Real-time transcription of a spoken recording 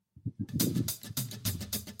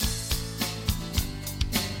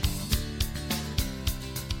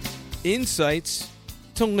Insights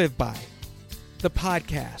to Live By, the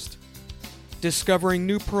podcast, discovering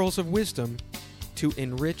new pearls of wisdom to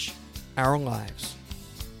enrich our lives.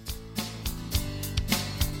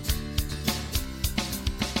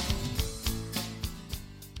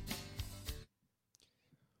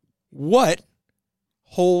 What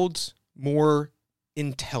holds more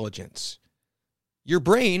intelligence? Your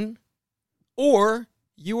brain or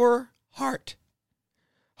your heart?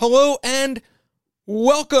 Hello and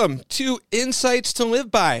welcome to Insights to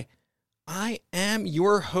Live By. I am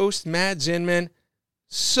your host, Matt Zinman.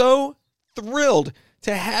 So thrilled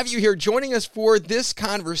to have you here joining us for this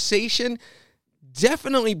conversation.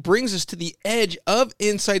 Definitely brings us to the edge of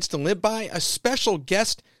Insights to Live By. A special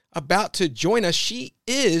guest about to join us. She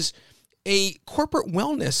is a corporate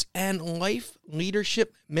wellness and life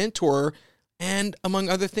leadership mentor, and among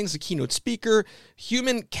other things, a keynote speaker,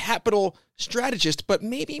 human capital strategist, but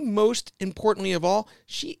maybe most importantly of all,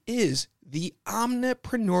 she is the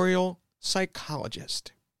omnipreneurial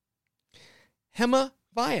psychologist. Hema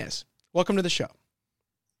Vyas, welcome to the show.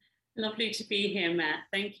 Lovely to be here, Matt.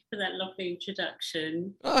 Thank you for that lovely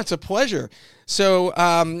introduction. Oh, it's a pleasure. So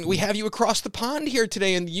we have you across the pond here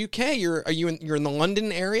today in the UK. You're in the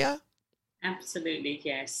London area? Absolutely,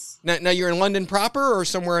 yes. Now you're in London proper or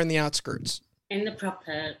somewhere in the outskirts? In the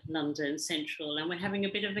proper London Central, and we're having a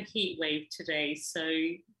bit of a heat wave today, so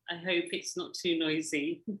I hope it's not too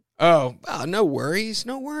noisy. Oh, well, no worries.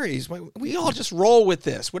 We all just roll with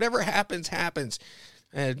this. Whatever happens, happens.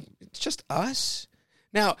 It's just us.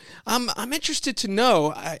 Now, I'm interested to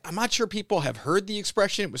know, I'm not sure people have heard the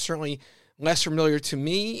expression. It was certainly less familiar to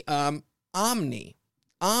me.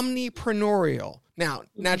 Omnipreneurial. Now,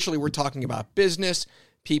 naturally, we're talking about business,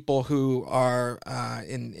 people who are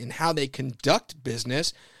in how they conduct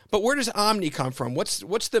business. But where does omni come from?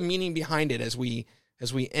 What's the meaning behind it as we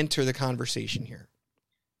enter the conversation here?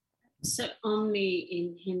 So omni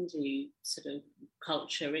in Hindu sort of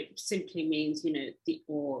culture, it simply means, the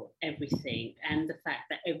all, everything, and the fact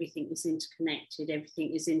that everything is interconnected,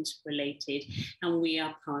 everything is interrelated, and we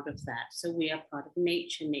are part of that. So we are part of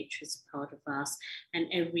nature, nature is a part of us,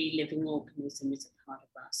 and every living organism is a part of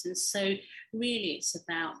us. And so really it's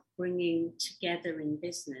about bringing together in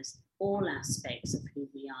business all aspects of who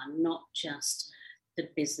we are, not just the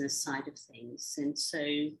business side of things. And so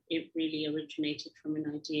it really originated from an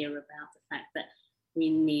idea about the fact that we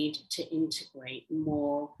need to integrate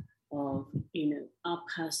more of, our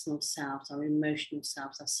personal selves, our emotional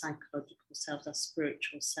selves, our psychological selves, our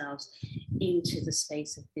spiritual selves into the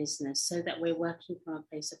space of business, so that we're working from a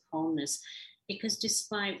place of wholeness. Because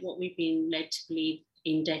despite what we've been led to believe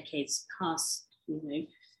in decades past, the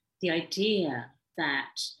idea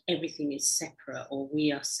that everything is separate or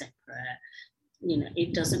we are separate,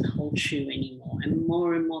 it doesn't hold true anymore. And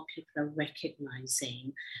more people are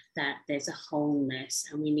recognizing that there's a wholeness,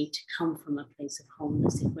 and we need to come from a place of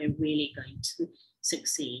wholeness if we're really going to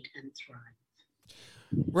succeed and thrive.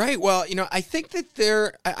 Right. Well, I think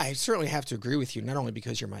that I certainly have to agree with you, not only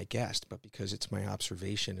because you're my guest, but because it's my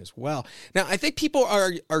observation as well. Now, I think people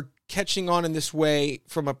are catching on in this way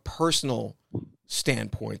from a personal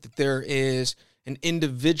standpoint, that there is an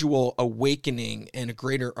individual awakening and a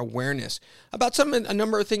greater awareness about a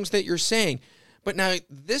number of things that you're saying. But now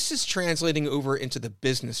this is translating over into the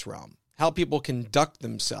business realm, how people conduct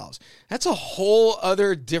themselves. That's a whole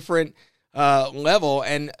other different level,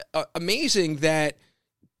 and amazing that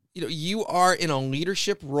you are in a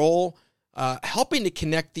leadership role, helping to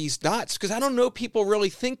connect these dots. Because I don't know, people really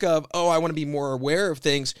think of, I want to be more aware of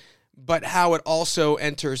things, but how it also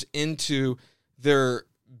enters into their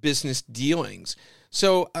business dealings.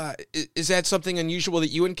 So is that something unusual that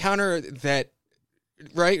you encounter, that,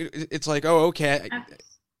 right? It's like, okay.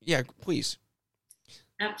 Yeah, please.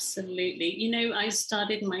 Absolutely. I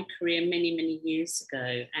started my career many, many years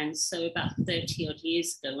ago. And so about 30 odd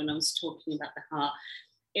years ago, when I was talking about the heart,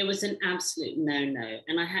 it was an absolute no-no.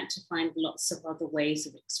 And I had to find lots of other ways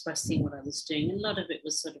of expressing what I was doing. And a lot of it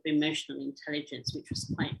was sort of emotional intelligence, which was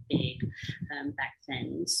quite big back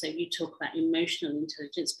then. So you talk about emotional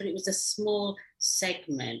intelligence, but it was a small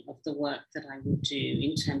segment of the work that I would do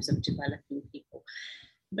in terms of developing people.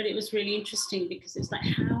 But it was really interesting because it's like,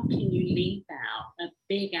 how can you leave out a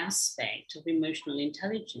big aspect of emotional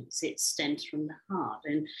intelligence? It stems from the heart.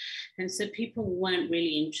 And so people weren't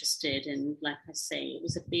really interested. And like I say, it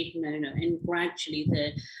was a big no-no. And gradually,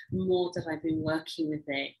 the more that I've been working with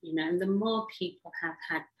it, and the more people have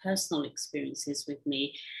had personal experiences with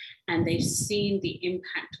me, and they've seen the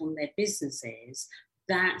impact on their businesses,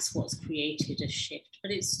 that's what's created a shift,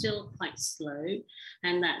 but it's still quite slow.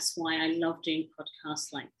 And that's why I love doing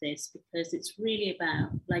podcasts like this, because it's really about,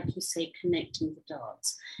 like you say, connecting the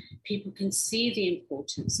dots. People can see the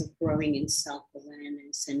importance of growing in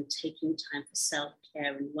self-awareness and taking time for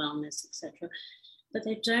self-care and wellness, etc. But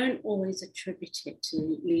they don't always attribute it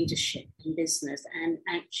to leadership and business and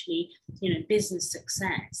actually, business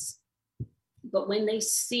success. But when they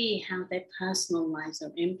see how their personal lives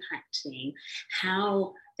are impacting,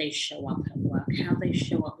 how they show up at work, how they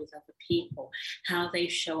show up with other people, how they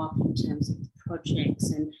show up in terms of the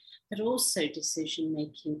projects, but also decision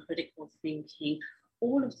making, critical thinking,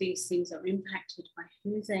 all of these things are impacted by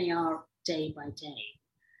who they are day by day.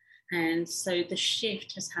 And so the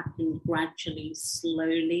shift has happened gradually,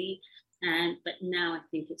 slowly, but now I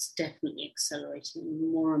think it's definitely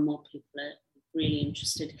accelerating. More and more people are really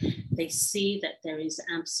interested. They see that there is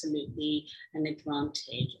absolutely an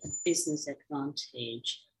advantage, a business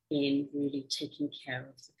advantage, in really taking care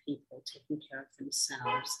of the people, taking care of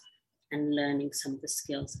themselves, and learning some of the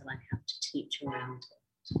skills that I have to teach around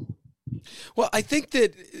it. Well, I think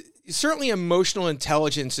that certainly emotional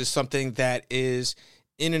intelligence is something that is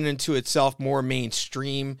in and into itself more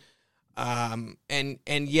mainstream, and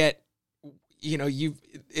yet,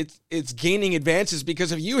 it's gaining advances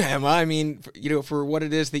because of you, Hema. I mean, for what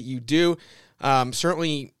it is that you do,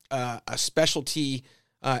 certainly a specialty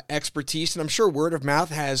expertise, and I'm sure word of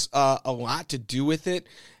mouth has a lot to do with it.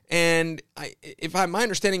 And if my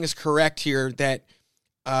understanding is correct here, that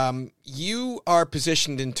you are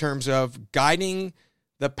positioned in terms of guiding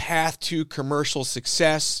the path to commercial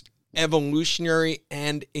success, evolutionary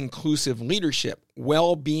and inclusive leadership,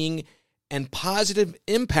 well-being, and positive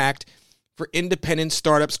impact for independent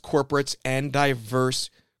startups, corporates, and diverse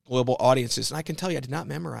global audiences. And I can tell you, I did not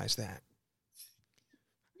memorize that.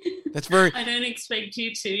 That's very. I don't expect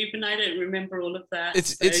you to, even I don't remember all of that.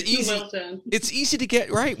 It's easy. Well done. It's easy to get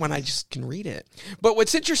right when I just can read it. But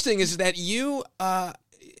what's interesting is that you,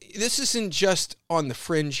 this isn't just on the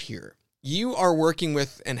fringe here. You are working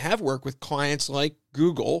with and have worked with clients like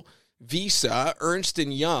Google, Visa, Ernst &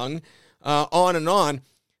 Young, on and on.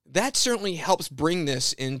 That certainly helps bring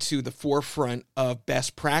this into the forefront of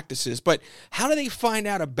best practices. But how do they find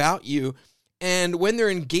out about you? And when they're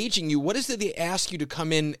engaging you, what is it they ask you to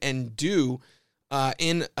come in and do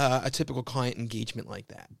in a typical client engagement like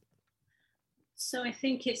that? So I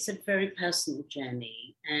think it's a very personal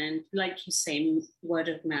journey. And like you say, word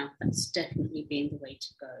of mouth, that's definitely been the way to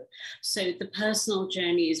go. So the personal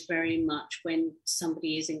journey is very much when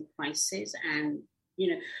somebody is in crisis and,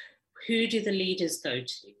 who do the leaders go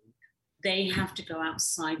to? They have to go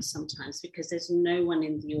outside sometimes because there's no one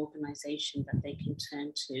in the organization that they can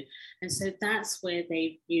turn to. And so that's where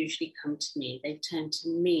they usually come to me. They turn to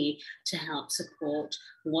me to help support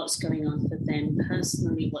what's going on for them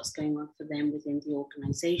personally, what's going on for them within the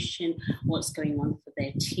organization, what's going on for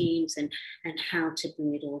their teams, and how to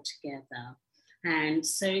bring it all together. And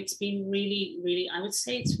so it's been really, really, I would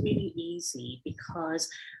say it's really easy because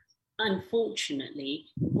unfortunately,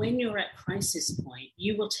 when you're at crisis point,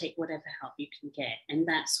 you will take whatever help you can get. And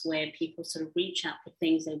that's where people sort of reach out for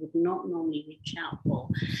things they would not normally reach out for.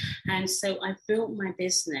 And so I built my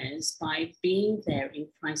business by being there in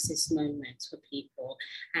crisis moments for people.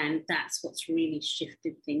 And that's what's really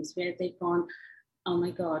shifted things, where they've gone, oh my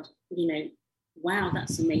God, wow,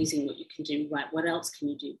 that's amazing what you can do. Right, what else can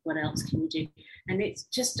you do? What else can you do? And it's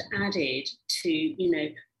just added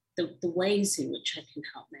to, the ways in which I can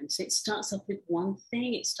help them. So it starts off with one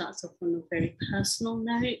thing, it starts off on a very personal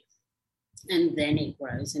note, and then it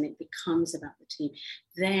grows and it becomes about the team.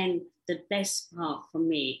 Then the best part for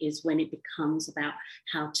me is when it becomes about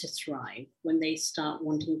how to thrive, when they start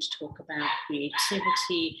wanting to talk about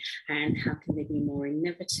creativity and how can they be more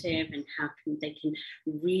innovative and how can they can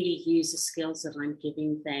really use the skills that I'm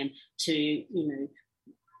giving them to,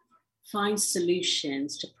 find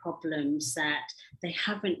solutions to problems that they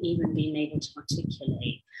haven't even been able to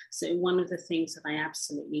articulate. So one of the things that I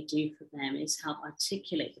absolutely do for them is help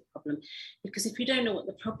articulate the problem, because if you don't know what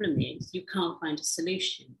the problem is, you can't find a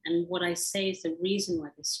solution. And what I say is the reason why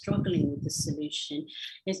they're struggling with the solution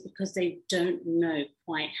is because they don't know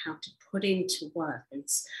quite how to put into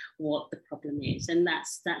words what the problem is. And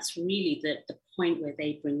that's really the point where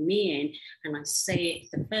they bring me in and I say it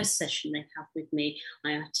the first session they have with me,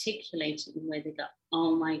 I articulate it in where they go,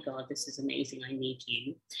 oh my God, this is amazing, I need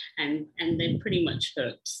you. And they're pretty much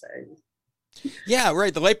hooked. So yeah,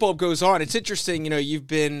 right. The light bulb goes on. It's interesting, you've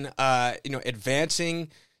been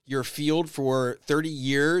advancing your field for 30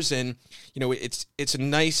 years, and it's a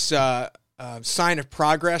nice sign of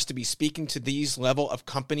progress to be speaking to these level of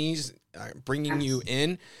companies, bringing you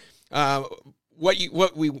in.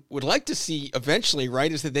 what we would like to see eventually,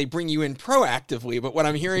 right, is that they bring you in proactively. But what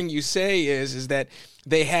I'm hearing you say is that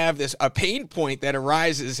they have a pain point that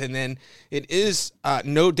arises, and then it is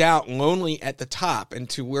no doubt lonely at the top. And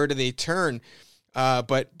to where do they turn?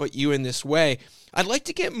 But you in this way. I'd like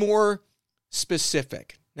to get more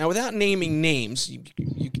specific now, without naming names.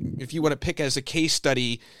 If you want to pick as a case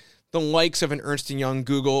study the likes of an Ernst & Young,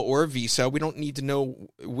 Google, or Visa. We don't need to know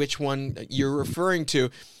which one you're referring to.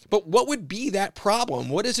 But what would be that problem?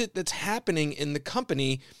 What is it that's happening in the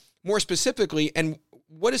company more specifically? And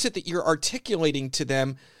what is it that you're articulating to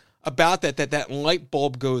them about that light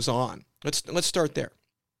bulb goes on? Let's start there.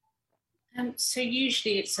 So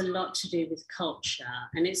usually it's a lot to do with culture,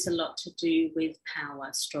 and it's a lot to do with power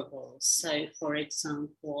struggles. So for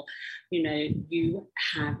example, you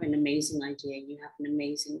have an amazing idea, you have an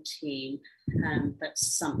amazing team, but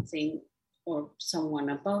something or someone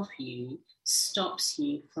above you stops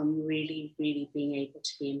you from really, really being able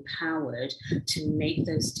to be empowered to make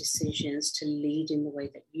those decisions, to lead in the way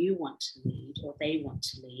that you want to lead or they want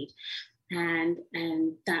to lead. And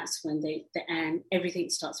that's when and everything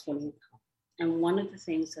starts falling apart. And one of the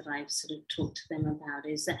things that I've sort of talked to them about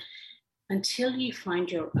is that until you find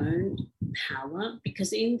your own power,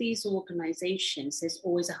 because in these organizations, there's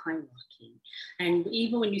always a hierarchy. And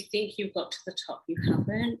even when you think you've got to the top, you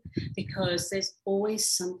haven't, because there's always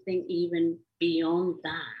something even beyond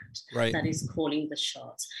that, right, that is calling the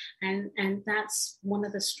shots. And that's one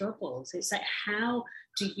of the struggles. It's like, how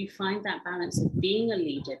do you find that balance of being a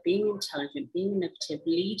leader, being intelligent, being innovative,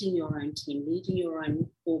 leading your own team, leading your own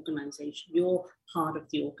organization, you're part of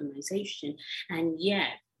the organization, and yet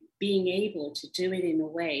being able to do it in a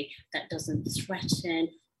way that doesn't threaten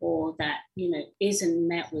or that, isn't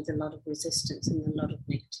met with a lot of resistance and a lot of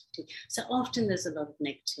negativity. So often there's a lot of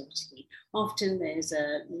negativity. Often there's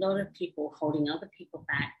a lot of people holding other people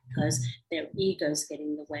back because their egos get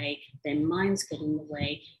in the way, their minds get in the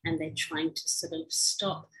way, and they're trying to sort of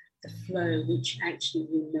stop the flow, which actually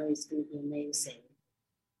is going to be amazing.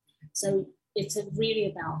 So it's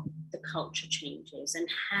really about the culture changes and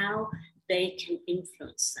how they can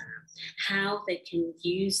influence that, how they can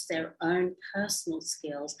use their own personal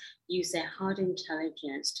skills, use their hard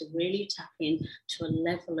intelligence to really tap into a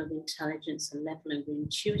level of intelligence, a level of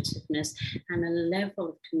intuitiveness, and a level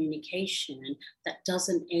of communication that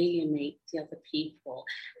doesn't alienate the other people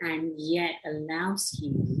and yet allows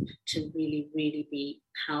you to really, really be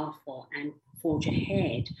powerful and forge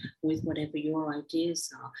ahead with whatever your ideas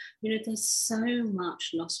are. There's so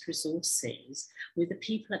much lost resources with the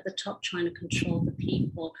people at the top trying to control the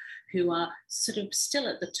people who are sort of still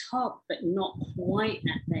at the top, but not quite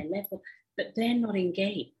at their level, but they're not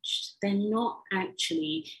engaged. They're not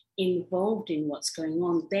actually involved in what's going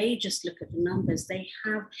on. They just look at the numbers. They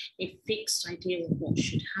have a fixed idea of what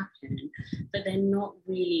should happen, but they're not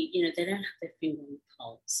really, they don't have their finger on the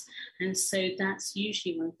pulse. And so that's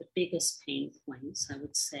usually one of the biggest pain points, I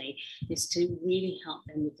would say, is to really help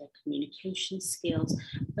them with their communication skills,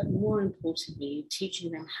 but more importantly,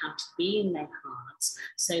 teaching them how to be in their hearts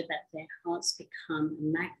so that their hearts become a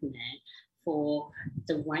magnet for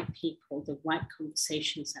the right people, the right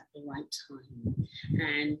conversations at the right time.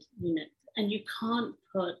 And, and you can't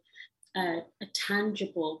put a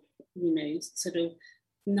tangible, sort of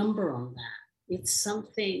number on that. It's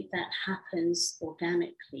something that happens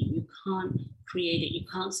organically. You can't create it. You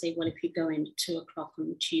can't say, well, if you go in at 2:00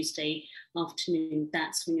 on Tuesday afternoon,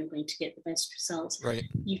 that's when you're going to get the best results. Right.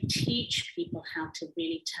 You teach people how to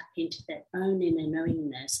really tap into their own inner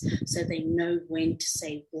knowingness so they know when to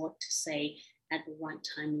say what to say at the right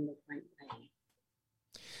time in the right way.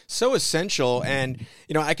 So essential. And,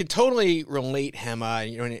 I could totally relate, Hema,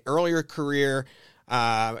 in an earlier career,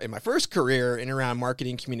 in my first career in around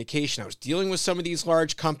marketing communication, I was dealing with some of these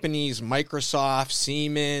large companies, Microsoft,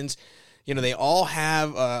 Siemens. They all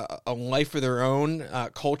have a life of their own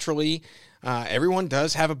culturally. Everyone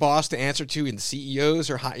does have a boss to answer to, and the CEOs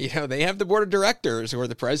are, they have the board of directors, or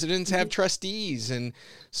the presidents have trustees, and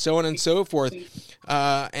so on and so forth.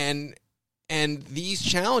 And these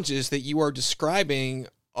challenges that you are describing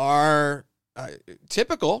are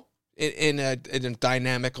typical in a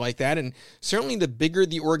dynamic like that. And certainly the bigger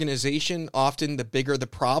the organization, often the bigger the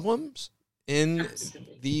problems in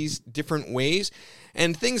these different ways.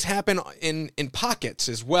 And things happen in pockets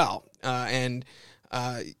as well.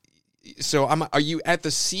 So are you at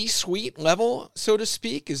the C-suite level, so to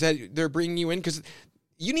speak? Is that they're bringing you in? Because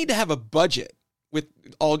you need to have a budget with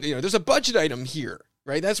all, there's a budget item here.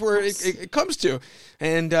 Right, that's where it comes to,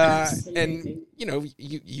 and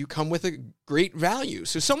you come with a great value.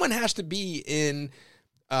 So someone has to be in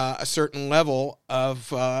a certain level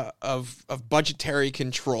of budgetary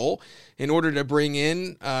control in order to bring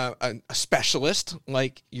in a specialist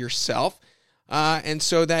like yourself. And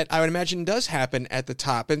so that, I would imagine, does happen at the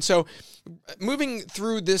top. And so moving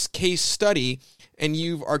through this case study, and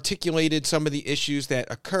you've articulated some of the issues that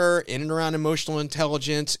occur in and around emotional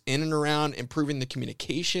intelligence, in and around improving the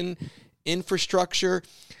communication infrastructure.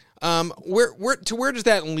 Where does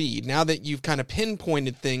that lead? Now that you've kind of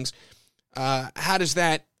pinpointed things, how does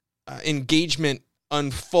that engagement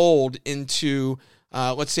unfold into,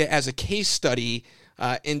 let's say, as a case study,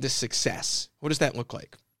 into success? What does that look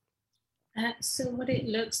like? So what it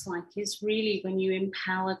looks like is really when you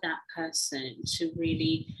empower that person to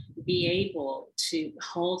really be able to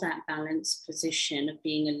hold that balanced position of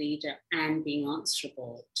being a leader and being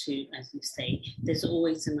answerable to, as you say, there's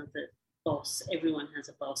always another boss. Everyone has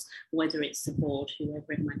a boss, whether it's the board,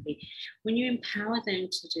 whoever it might be. When you empower them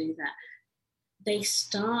to do that, they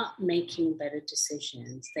start making better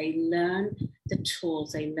decisions. They learn the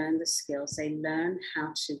tools, they learn the skills, they learn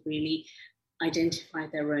how to really identify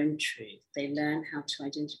their own truth. They learn how to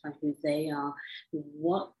identify who they are,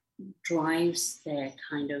 what drives their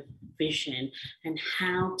kind of vision, and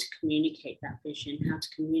how to communicate that vision, how to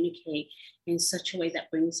communicate in such a way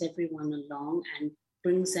that brings everyone along and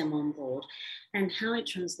brings them on board. And how it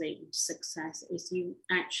translates into success is you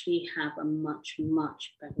actually have a much,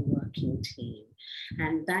 much better working team.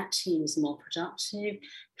 And that team is more productive,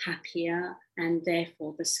 happier, and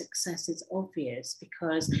therefore the success is obvious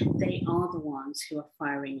because they are the ones who are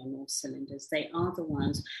firing on all cylinders. They are the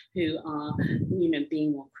ones who are,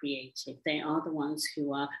 being more creative. They are the ones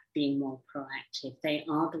who are being more proactive. They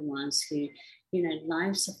are the ones who,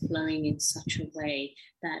 lives are flowing in such a way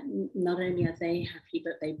that not only are they happy,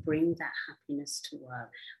 but they bring that happiness to work.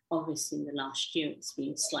 Obviously, in the last year, it's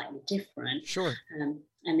been slightly different. Sure.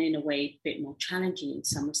 And in a way, a bit more challenging in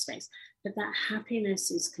some respects. But that happiness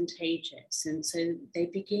is contagious. And so they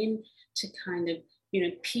begin to kind of,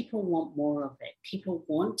 people want more of it. People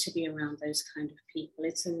want to be around those kind of people.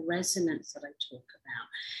 It's a resonance that I talk about.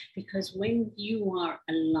 Because when you are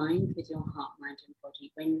aligned with your heart, mind, and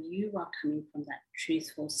body, when you are coming from that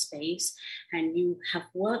truthful space and you have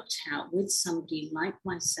worked out with somebody like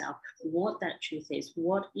myself what that truth is,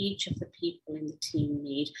 what each of the people in the team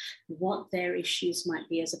need, what their issues might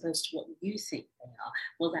be as opposed to what you think they are.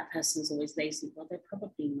 Well, that person's always lazy. Well, they're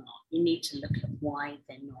probably not. You need to look at why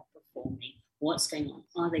they're not performing. What's going on?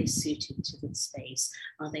 Are they suited to the space?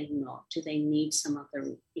 Are they not? Do they need some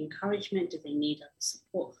other encouragement? Do they need other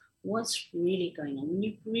support? What's really going on? When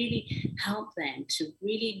you really help them to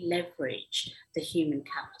really leverage the human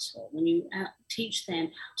capital, when you teach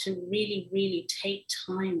them to really, really take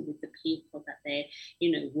time with the people that they're,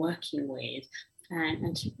 working with,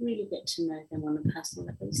 and to really get to know them on a personal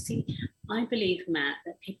level. You see, I believe, Matt,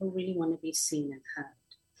 that people really want to be seen and heard.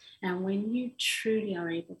 And when you truly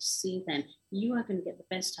are able to see them, you are going to get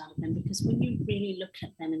the best out of them, because when you really look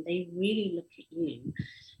at them and they really look at you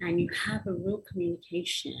and you have a real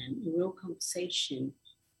communication, a real conversation,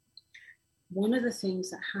 one of the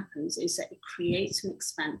things that happens is that it creates an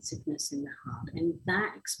expansiveness in the heart, and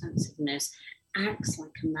that expansiveness acts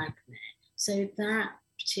like a magnet. So that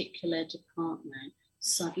particular department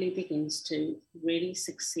suddenly begins to really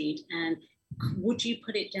succeed. And would you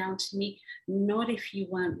put it down to me? Not if you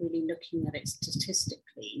weren't really looking at it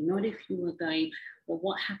statistically, not if you were going, well,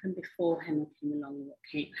 what happened before Hema came along and what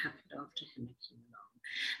happened after Hema came along.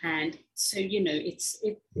 And so,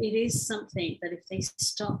 it is something that if they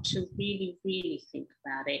start to really, really think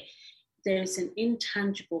about it, there's an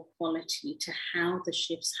intangible quality to how the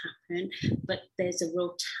shifts happen, but there's a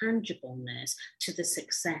real tangibleness to the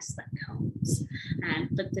success that comes.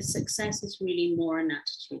 But the success is really more an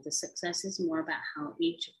attitude. The success is more about how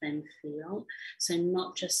each of them feel. So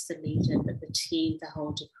not just the leader, but the team, the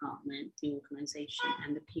whole department, the organization,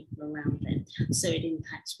 and the people around them. So it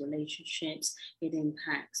impacts relationships, it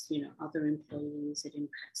impacts, other employees, it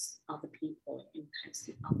impacts other people, it impacts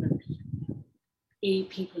the other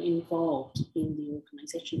people involved in the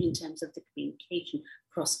organization in terms of the communication,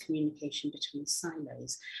 cross-communication between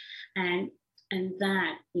silos. And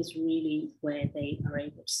that is really where they are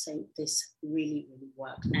able to say this really, really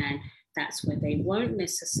worked. And that's where they won't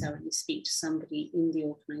necessarily speak to somebody in the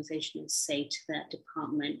organization and say to that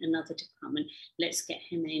department, another department, let's get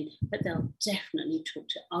him in, but they'll definitely talk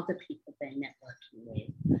to other people they're networking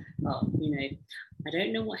with. Well, I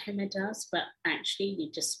don't know what Hema does, but actually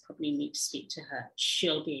you just probably need to speak to her.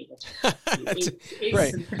 She'll be able to help you.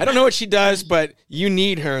 Right. I don't know what she does, but you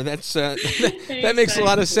need her. That's that makes a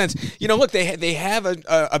lot of sense. Look, they have a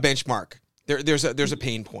benchmark. There's a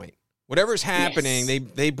pain point. Whatever's happening, Yes.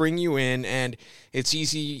 they bring you in, and it's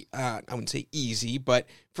easy. I wouldn't say easy, but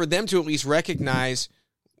for them to at least recognize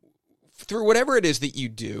through whatever it is that you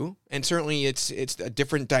do, and certainly it's a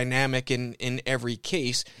different dynamic in every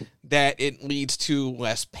case, that it leads to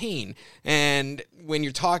less pain. And when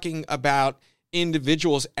you're talking about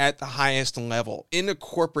individuals at the highest level in a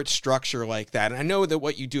corporate structure like that, and I know that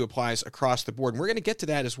what you do applies across the board, and we're going to get to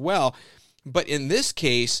that as well, but in this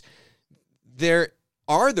case, there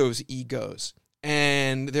are those egos,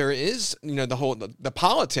 and there is, the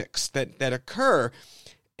politics that occur,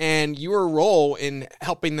 and your role in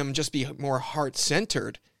helping them just be more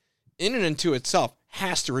heart-centered in and into itself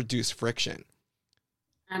has to reduce friction.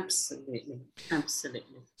 Absolutely.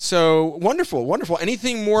 Absolutely. So wonderful, wonderful.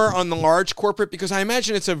 Anything more on the large corporate? Because I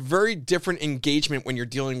imagine it's a very different engagement when you're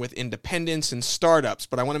dealing with independents and startups,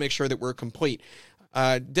 but I want to make sure that we're complete.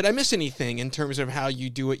 Did I miss anything in terms of how you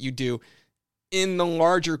do what you do in the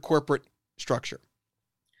larger corporate structure?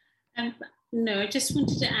 No, I just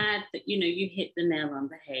wanted to add that, you hit the nail on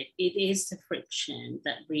the head. It is the friction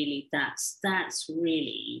that really, that's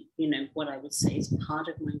really, what I would say is part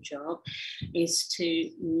of my job, is to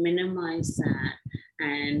minimize that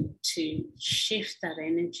and to shift that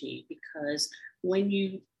energy, because when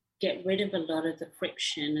you get rid of a lot of the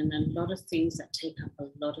friction and a lot of things that take up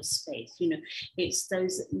a lot of space, it's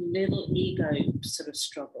those little ego sort of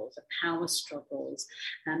struggles, the power struggles,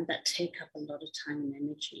 that take up a lot of time and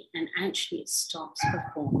energy, and actually it stops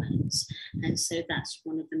performance. And so that's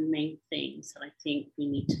one of the main things that I think we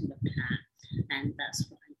need to look at, and that's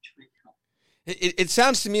what I'm trying to help. It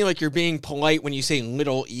sounds to me like you're being polite when you say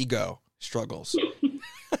little ego struggles.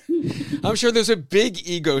 I'm sure those are big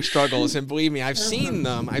ego struggles, and believe me, I've seen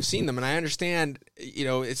them, and I understand,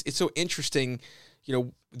 it's so interesting,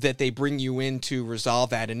 that they bring you in to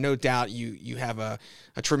resolve that, and no doubt you have a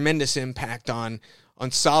tremendous impact on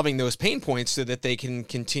solving those pain points so that they can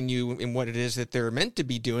continue in what it is that they're meant to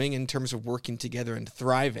be doing in terms of working together and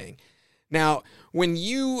thriving. Now, when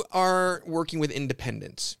you are working with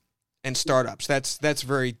independents and startups, that's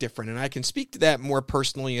very different, and I can speak to that more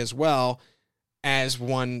personally as well as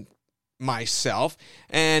one myself.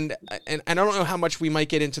 And I don't know how much we might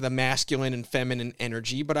get into the masculine and feminine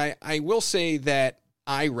energy, but I will say that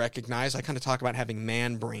I kind of talk about having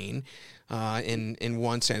man brain in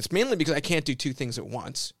one sense, mainly because I can't do two things at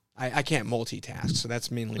once. I can't multitask, so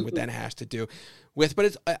that's mainly what that has to do with.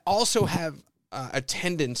 But I also have a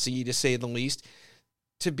tendency, to say the least,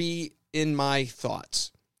 to be in my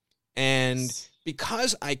thoughts. And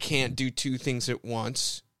because I can't do two things at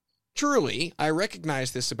once, truly, I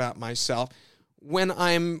recognize this about myself when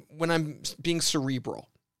I'm being cerebral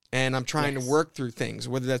and I'm trying to work through things,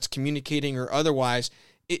 whether that's communicating or otherwise.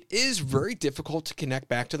 It is very difficult to connect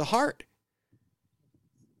back to the heart,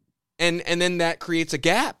 and then that creates a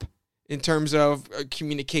gap in terms of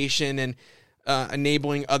communication and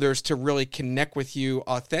enabling others to really connect with you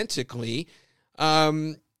authentically.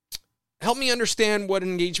 Help me understand what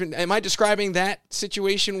engagement. Am I describing that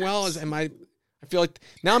situation well? I feel like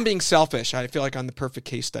now I'm being selfish. I feel like I'm the perfect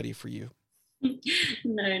case study for you.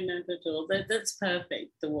 No, not at all. That's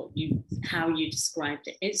perfect. How you described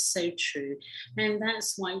it. It's so true, and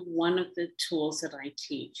that's why one of the tools that I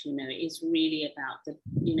teach, is really about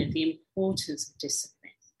the importance of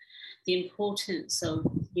discipline, the importance of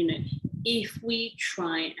if we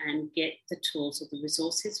try and get the tools or the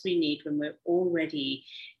resources we need when we're already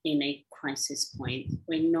in a crisis point,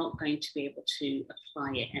 we're not going to be able to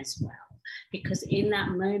apply it as well. Because in that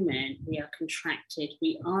moment, we are contracted,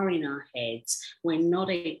 we are in our heads, we're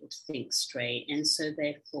not able to think straight. And so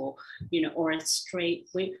therefore, we're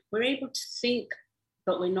able to think,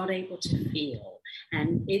 but we're not able to feel.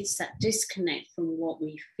 And it's that disconnect from what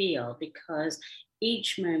we feel, because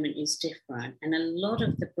each moment is different. And a lot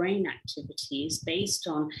of the brain activity is based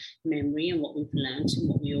on memory and what we've learned and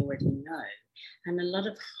what we already know. And a lot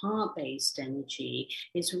of heart-based energy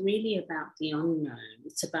is really about the unknown.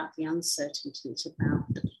 It's about the uncertainty. It's about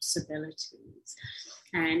the possibilities.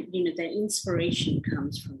 And, the inspiration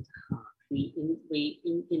comes from the heart. When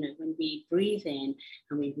we breathe in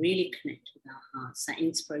and we really connect with our hearts, that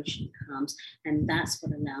inspiration comes, and that's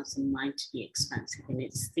what allows the mind to be expansive in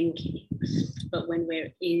its thinking. But when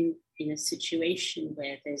we're in a situation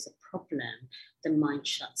where there's a problem, the mind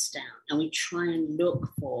shuts down, and we try and look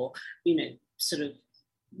for, sort of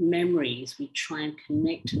memories. We try and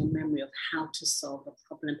connect to a memory of how to solve a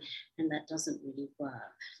problem, and that doesn't really work.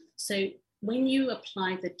 So when you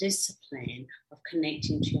apply the discipline of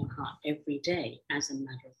connecting to your heart every day as a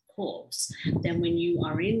matter of course, then when you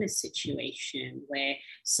are in a situation where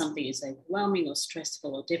something is overwhelming or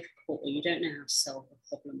stressful or difficult, or you don't know how to solve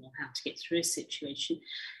a problem or how to get through a situation,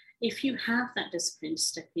 if you have that discipline to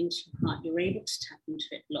step into your heart, you're able to tap into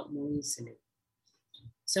it a lot more easily.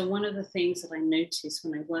 So one of the things that I notice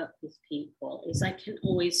when I work with people is I can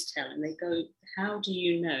always tell, and they go, how do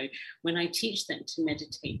you know? When I teach them to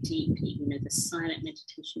meditate deeply, you know, the silent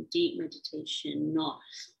meditation, deep meditation, not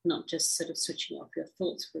just sort of switching off your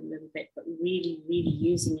thoughts for a little bit, but really, really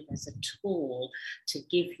using it as a tool to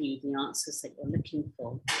give you the answers that you're looking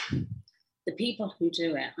for. The people who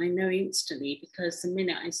do it, I know instantly, because the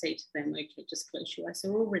minute I say to them, okay, just close your eyes,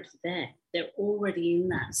 they're already there. They're already in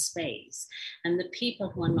that space. And the people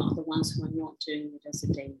who are not, the ones who are not doing it as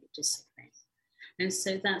a daily discipline. And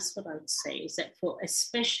so that's what I would say, is that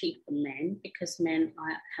especially for men, because men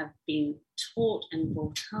have been taught and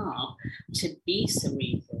brought up to be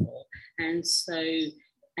cerebral. And so,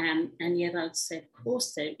 and yet I'd say, of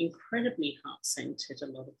course, they're incredibly heart-centered, a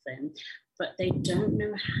lot of them, but they don't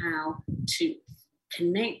know how to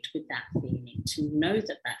connect with that feeling, to know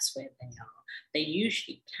that that's where they are. They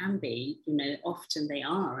usually can be, you know, often they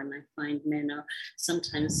are, and I find men are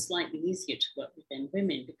sometimes slightly easier to work with than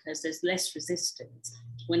women because there's less resistance.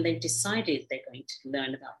 When they've decided they're going to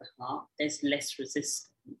learn about the heart, there's less resistance.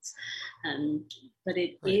 But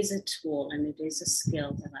it is a tool and it is a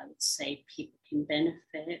skill that I would say people can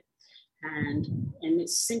benefit, and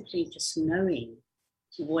it's simply just knowing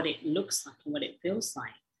what it looks like and what it feels like,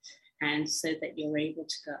 and so that you're able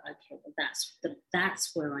to go, okay, well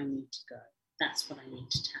that's where I need to go. That's what I need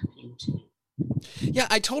to tap into. Yeah,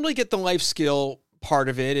 I totally get the life skill part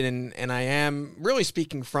of it, and I am really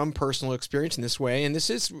speaking from personal experience in this way, and this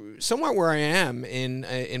is somewhat where I am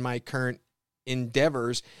in my current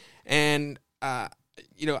endeavors, and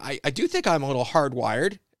you know, I do think I'm a little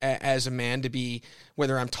hardwired as a man to be,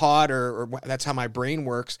 whether I'm taught or that's how my brain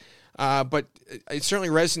works. But it certainly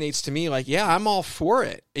resonates to me. Like, yeah, I'm all for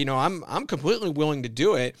it. You know, I'm completely willing to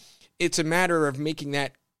do it. It's a matter of making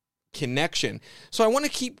that connection. So I want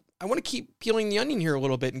to keep peeling the onion here a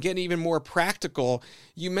little bit and get even more practical.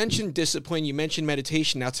 You mentioned discipline. You mentioned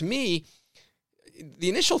meditation. Now, to me, the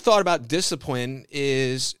initial thought about discipline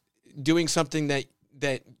is doing something that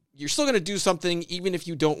you're still going to do something even if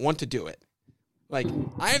you don't want to do it. Like,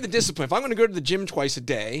 I have the discipline. If I'm going to go to the gym twice a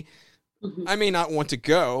day, I may not want to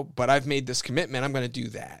go, but I've made this commitment. I'm going to do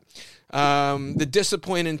that. The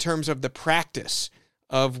discipline in terms of the practice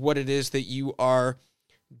of what it is that you are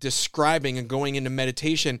describing and going into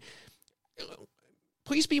meditation.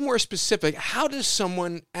 Please be more specific. How does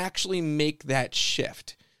someone actually make that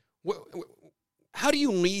shift? How do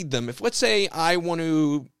you lead them? If, let's say, I want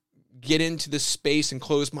to get into this space and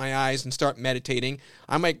close my eyes and start meditating,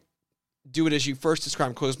 I might do it as you first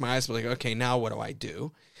described, close my eyes, but like, okay, now what do I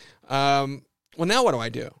do? Well, now what do I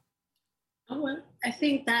do? Oh, well, I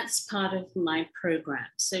think that's part of my program.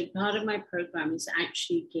 So part of my program is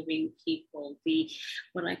actually giving people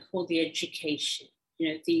what I call the education, you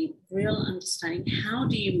know, the real understanding. How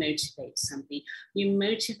do you motivate somebody? You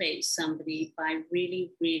motivate somebody by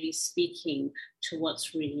really, really speaking to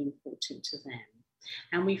what's really important to them.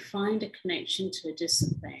 And we find a connection to a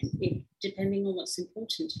discipline depending on what's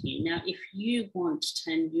important to you. Now, if you want to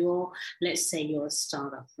turn let's say you're a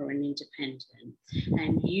startup or an independent,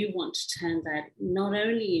 and you want to turn that not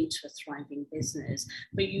only into a thriving business,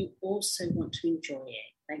 but you also want to enjoy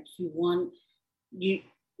it. Like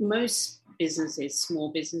most businesses,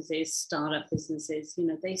 small businesses, startup businesses, you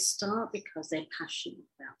know, they start because they're passionate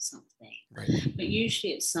about something. Right. But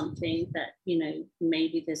usually it's something that, you know,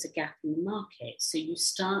 maybe there's a gap in the market. So you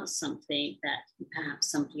start something that perhaps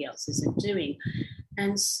somebody else isn't doing.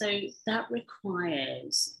 And so that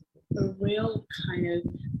requires a real kind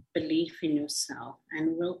of belief in yourself and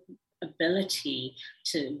a real ability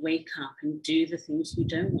to wake up and do the things you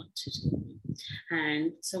don't want to do.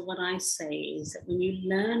 And so what I say is that when you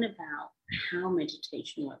learn about how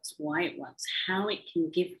meditation works, why it works, how it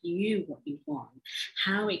can give you what you want,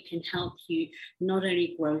 how it can help you not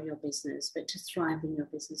only grow your business, but to thrive in your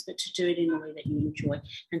business, but to do it in a way that you enjoy,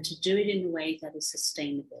 and to do it in a way that is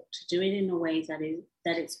sustainable, to do it in a way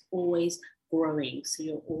that it's always growing. So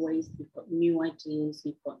you've got new ideas,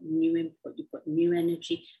 you've got new input, you've got new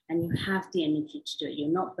energy, and you have the energy to do it.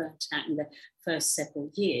 You're not burnt out in the first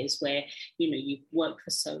several years where, you know, you've worked for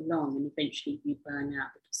so long and eventually you burn out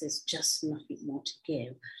because there's just nothing more to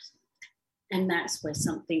give. And that's where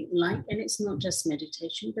something like, and it's not just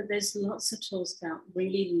meditation, but there's lots of tools about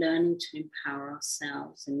really learning to empower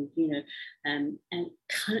ourselves and, you know, and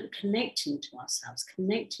connecting to ourselves,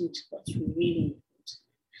 connecting to what's really important.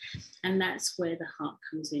 And that's where the heart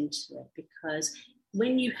comes into it, because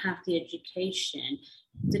when you have the education,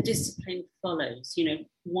 the discipline follows.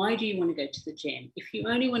 Why do you want to go to the gym? If you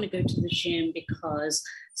only want to go to the gym because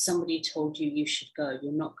somebody told you you should go,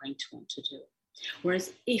 you're not going to want to do it.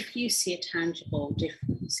 Whereas if you see a tangible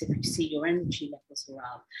difference, if you see your energy levels are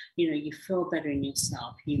up, you feel better in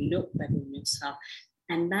yourself, you look better in yourself,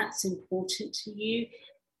 and that's important to you,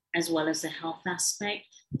 as well as the health aspect,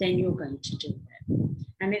 then you're going to do it.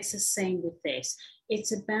 And it's the same with this.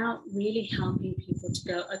 It's about really helping people to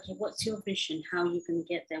go, okay, what's your vision? How are you going to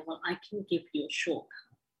get there? Well, I can give you a shortcut.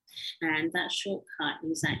 And that shortcut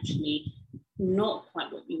is actually not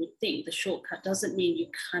quite what you would think. The shortcut doesn't mean you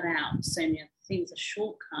cut out so many other things. A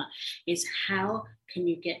shortcut is how can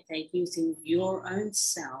you get there using your own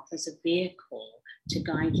self as a vehicle to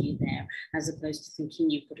guide you there, as opposed to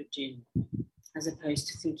thinking you've got to do more, as opposed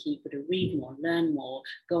to thinking you've got to read more, learn more,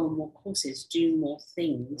 go on more courses, do more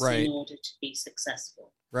things Right. in order to be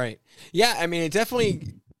successful. Right. Yeah, I mean, it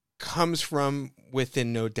definitely comes from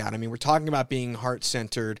within, no doubt. I mean, we're talking about being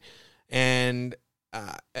heart-centered, and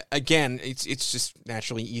again, it's just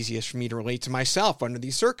naturally easiest for me to relate to myself under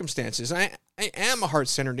these circumstances. I am a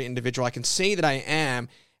heart-centered individual. I can say that I am,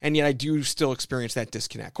 and yet I do still experience that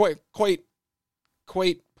disconnect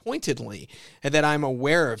quite pointedly, and that I'm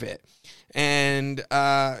aware of it. And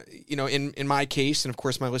in my case, and of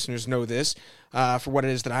course my listeners know this, for what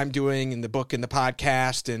it is that I'm doing in the book and the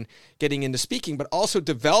podcast and getting into speaking, but also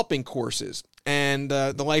developing courses and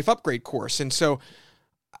the Life Upgrade course. And so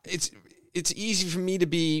it's easy for me to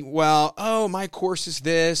be, my course is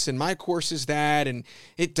this and my course is that, and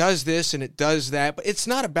it does this and it does that, but it's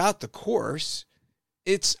not about the course.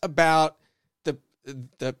 It's about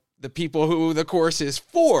the people who the course is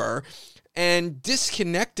for, and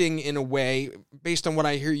disconnecting in a way, based on what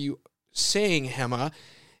I hear you saying, Hema,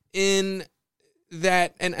 in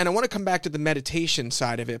that, and I want to come back to the meditation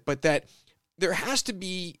side of it, but that there has to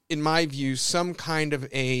be, in my view, some kind of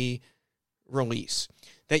a release,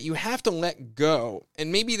 that you have to let go.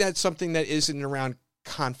 And maybe that's something that isn't around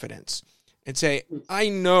confidence, and say, I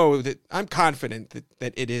know that I'm confident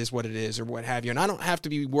that it is what it is, or what have you. And I don't have to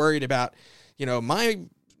be worried about, my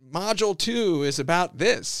module 2 is about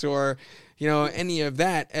this, or, any of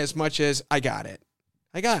that, as much as I got it.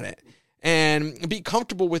 And be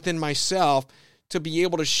comfortable within myself to be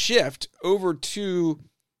able to shift over to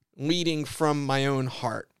leading from my own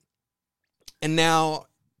heart. And now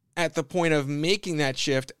at the point of making that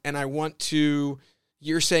shift, and I want to,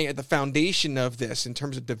 you're saying at the foundation of this, in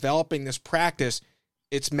terms of developing this practice,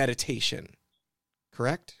 it's meditation,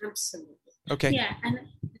 correct? Absolutely. Okay. Yeah, and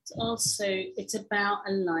it's about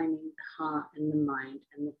aligning the heart and the mind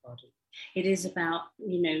and the body. It is about,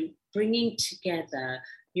 bringing together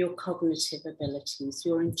your cognitive abilities,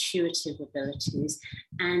 your intuitive abilities,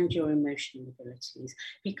 and your emotional abilities.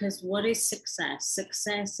 Because what is success?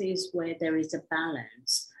 Success is where there is a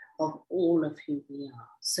balance of all of who we are.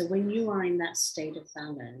 So when you are in that state of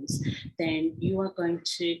balance, then you are going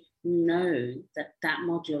to know that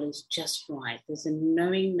module is just right. There's a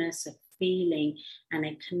knowingness, a feeling, and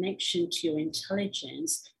a connection to your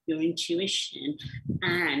intelligence, your intuition,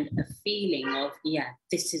 and a feeling of,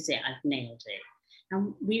 this is it, I've nailed it.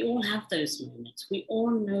 And we all have those moments. We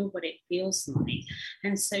all know what it feels like.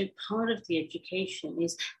 And so part of the education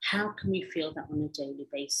is, how can we feel that on a daily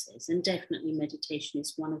basis? And definitely meditation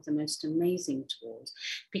is one of the most amazing tools,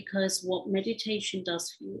 because what meditation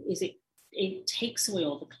does for you is it takes away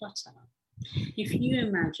all the clutter. If you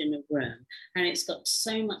imagine a room and it's got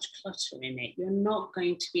so much clutter in it, you're not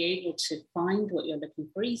going to be able to find what you're looking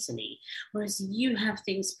for easily. Whereas you have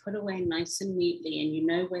things put away nice and neatly, and you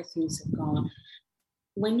know where things have gone.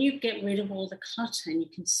 When you get rid of all the clutter and you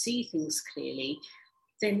can see things clearly,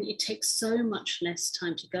 then it takes so much less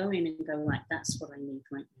time to go in and go, right, that's what I need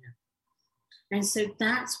right now. And so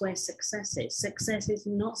that's where success is. Success is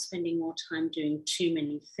not spending more time doing too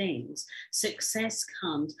many things. Success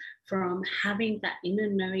comes from having that inner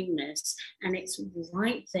knowingness, and it's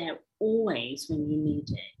right there always when you need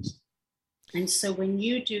it. And so when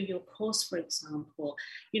you do your course, for example,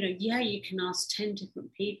 you can ask 10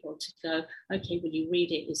 different people to go, okay, will you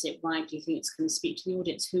read it? Is it right? Do you think it's going to speak to the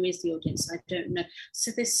audience? Who is the audience? I don't know.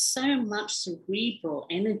 So there's so much cerebral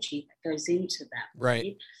energy that goes into that.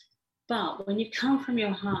 Right. But when you come from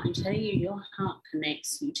your heart, I'm telling you, your heart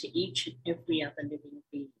connects you to each and every other living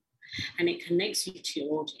being. And it connects you to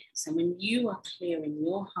your audience. And when you are clear in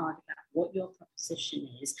your heart about what your proposition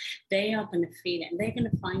is, they are going to feel it, and they're going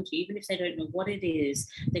to find you. Even if they don't know what it is,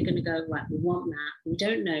 they're going to go, right, we want that. We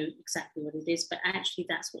don't know exactly what it is, but actually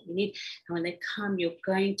that's what we need. And when they come, you're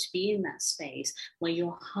going to be in that space where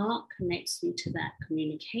your heart connects you to that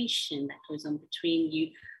communication that goes on between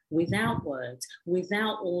you without words,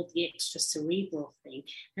 without all the extra cerebral thing.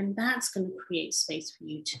 And that's going to create space for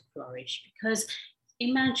you to flourish. Because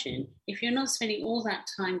imagine if you're not spending all that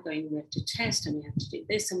time going, we have to test and we have to do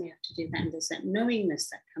this and we have to do that, and there's that knowingness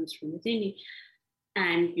that comes from within you,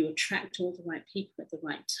 and you attract all the right people at the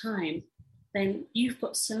right time, then you've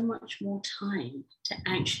got so much more time to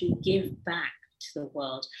actually give back to the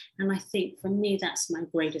world. And I think for me, that's my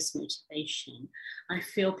greatest motivation. I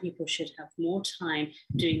feel people should have more time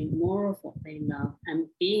doing more of what they love and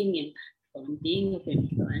being impactful and being of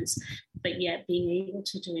influence, but yet being able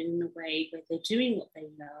to do it in a way where they're doing what they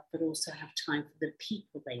love, but also have time for the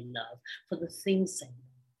people they love, for the things they love.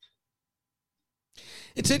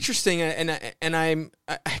 It's interesting, and I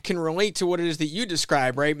can relate to what it is that you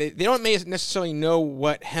describe, right? They don't necessarily know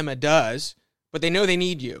what Hema does, but they know they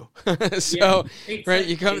need you. So, yeah, exactly. Right,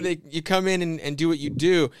 you come in and do what you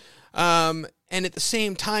do. And at the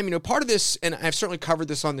same time, part of this, and I've certainly covered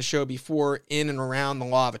this on the show before, in and around the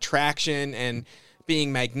law of attraction and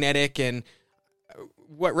being magnetic. And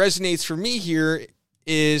what resonates for me here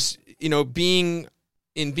is, being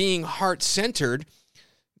heart-centered,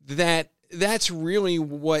 that's really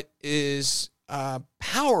what is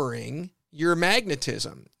powering your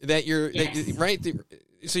magnetism. Yes. Right?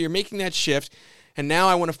 So you're making that shift, and now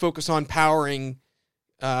I want to focus on powering.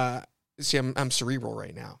 I'm cerebral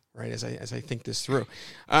right now, right? As I think this through.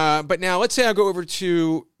 But now let's say I go over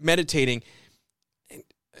to meditating.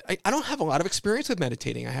 I don't have a lot of experience with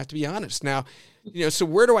meditating. I have to be honest. Now, so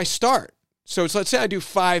where do I start? So let's say I do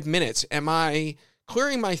 5 minutes. Am I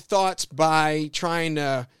clearing my thoughts by trying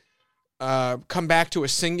to come back to a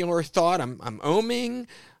singular thought? I'm oming.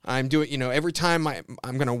 I'm doing, every time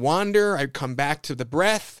I'm going to wander, I come back to the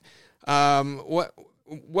breath. What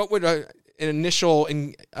would an initial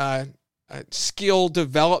skill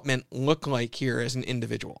development look like here as an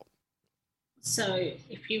individual? So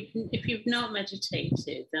if you've not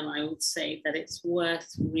meditated, then I would say that it's worth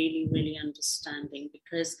really, really understanding,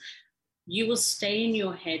 because you will stay in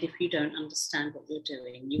your head if you don't understand what you're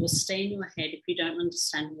doing. You will stay in your head if you don't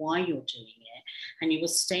understand why you're doing it. And you will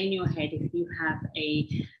stay in your head if you have a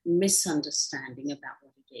misunderstanding about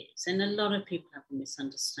what it is. And a lot of people have a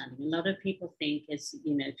misunderstanding. A lot of people think it's,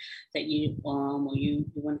 that you or you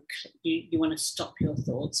want to stop your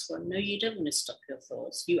thoughts. Well, no, you don't want to stop your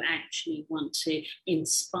thoughts. You actually want to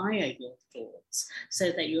inspire your thoughts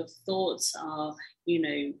so that your thoughts are,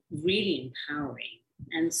 really empowering.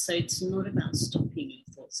 And so it's not about stopping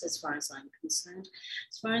your thoughts, as far as I'm concerned.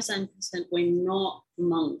 As far as I'm concerned, we're not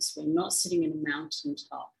monks. We're not sitting in a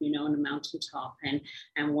mountaintop, on a mountaintop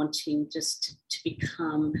and wanting just to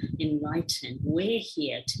become enlightened. We're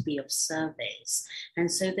here to be of service.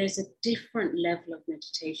 And so there's a different level of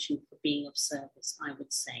meditation for being of service, I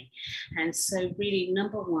would say. And so really,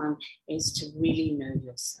 number one is to really know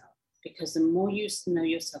yourself. Because the more you know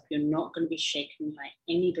yourself, you're not going to be shaken by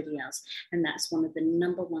anybody else. And that's one of the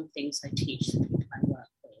number one things I teach the people I work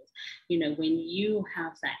with. When you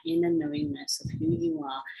have that inner knowingness of who you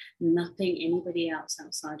are, nothing anybody else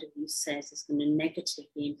outside of you says is going to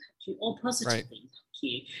negatively impact you or positively impact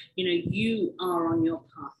you. You are on your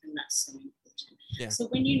path, and that's so important. Yeah. So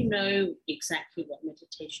when you know exactly what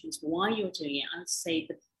meditation is, why you're doing it, I'd say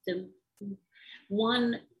the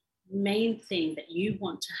one main thing that you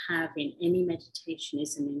want to have in any meditation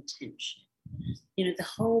is an intention. The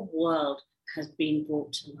whole world has been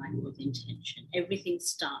brought to life with intention. Everything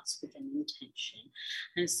starts with an intention.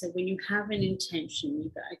 And so when you have an intention,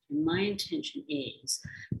 you go, okay, my intention is,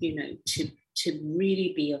 to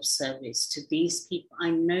really be of service to these people. I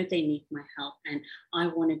know they need my help, and I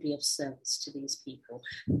want to be of service to these people.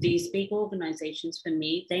 These big organizations, for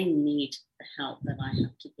me, they need the help that I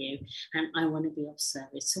have to give, and I want to be of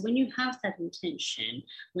service. So when you have that intention,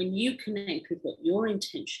 when you connect with what your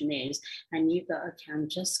intention is, and you go, okay, I'm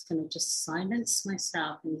just going to silence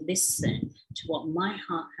myself and listen to what my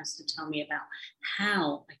heart has to tell me about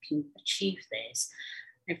how I can achieve this.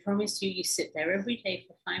 I promise you sit there every day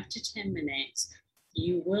for 5 to 10 minutes,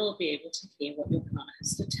 you will be able to hear what your heart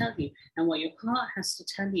has to tell you. And what your heart has to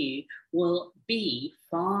tell you will be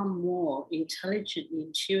far more intelligently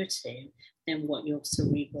intuitive than what your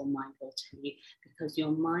cerebral mind will tell you, because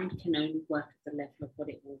your mind can only work at the level of what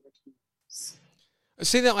it already knows.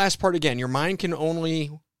 Say that last part again. Your mind can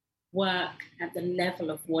only work at the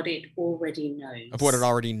level of what it already knows. Of what it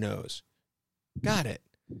already knows. Got it.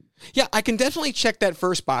 Yeah, I can definitely check that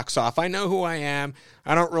first box off. I know who I am.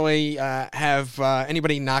 I don't really have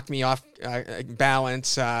anybody knock me off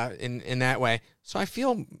balance in that way. So I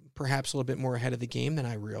feel perhaps a little bit more ahead of the game than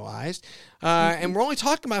I realized. And we're only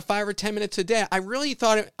talking about 5 or 10 minutes a day. I really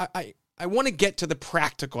thought I I want to get to the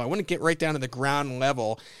practical. I want to get right down to the ground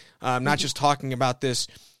level. Not just talking about this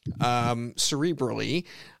cerebrally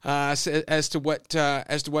as to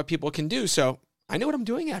what people can do. So I know what I'm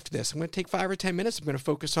doing after this. I'm going to take 5 or 10 minutes. I'm going to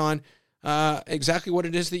focus on exactly what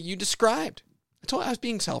it is that you described. I told you I was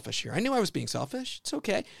being selfish here. I knew I was being selfish. It's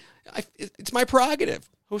okay. It's my prerogative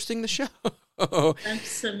hosting the show.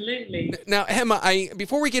 Absolutely. Now, Emma,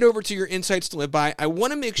 before we get over to your insights to live by, I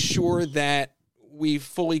want to make sure that we've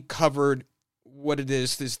fully covered what it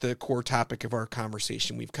is the core topic of our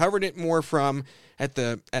conversation. We've covered it more from at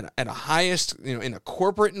a highest, in a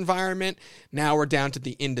corporate environment. Now we're down to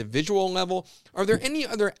the individual level. Are there any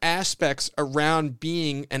other aspects around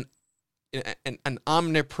being an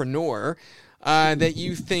omnipreneur that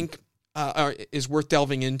you think is worth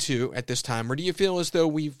delving into at this time, or do you feel as though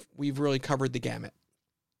we've really covered the gamut?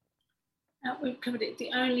 We've covered it. The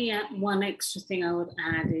only one extra thing I would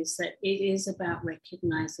add is that it is about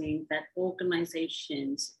recognizing that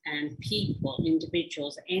organizations and people,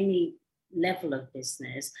 individuals, any level of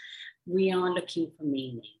business, we are looking for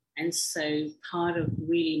meaning. And so part of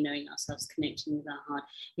really knowing ourselves, connecting with our heart,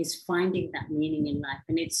 is finding that meaning in life.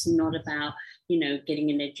 And it's not about, getting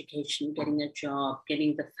an education, getting a job,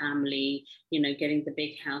 getting the family, getting the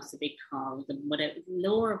big house, the big car, the whatever.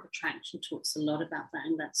 Law of attraction talks a lot about that.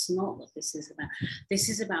 And that's not what this is about. This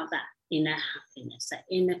is about that inner happiness, that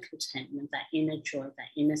inner contentment, that inner joy, that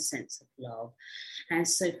inner sense of love. And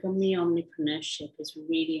so for me, omnipreneurship is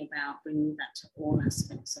really about bringing that to all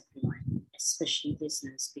aspects of life, especially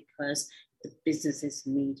business, because the business is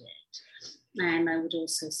needed. And I would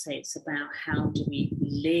also say it's about how do we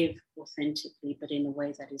live authentically, but in a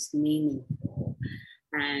way that is meaningful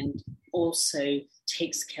and also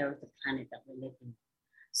takes care of the planet that we're living on.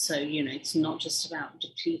 So, it's not just about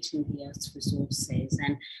depleting the Earth's resources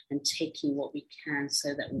and taking what we can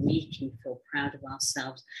so that we can feel proud of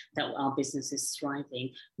ourselves, that our business is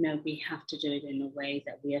thriving. No, we have to do it in a way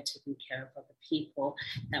that we are taking care of other people,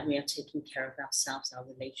 that we are taking care of ourselves, our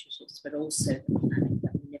relationships, but also the planet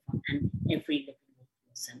that we live on and every living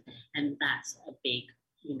organism. And that's a big,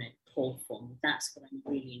 pull for me. That's what I'm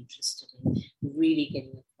really interested in, really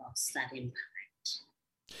getting across that impact.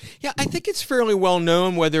 Yeah, I think it's fairly well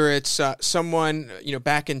known, whether it's someone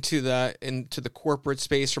back into the corporate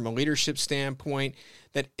space from a leadership standpoint,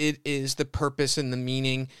 that it is the purpose and the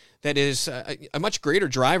meaning that is a much greater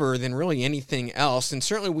driver than really anything else. And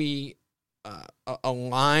certainly we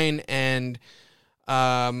align and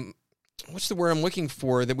what's the word I'm looking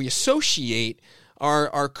for? That we associate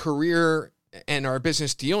our career and our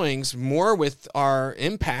business dealings more with our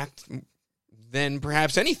impact than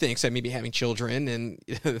perhaps anything, except maybe having children and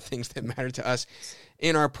the things that matter to us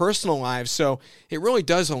in our personal lives. So it really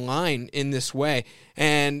does align in this way.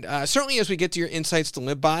 And certainly as we get to your insights to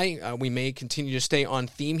live by, we may continue to stay on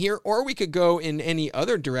theme here, or we could go in any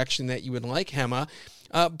other direction that you would like, Emma.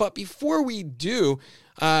 But before we do,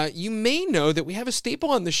 you may know that we have a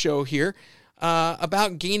staple on the show here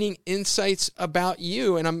about gaining insights about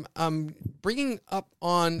you. And I'm bringing up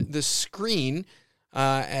on the screen,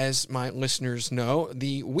 as my listeners know,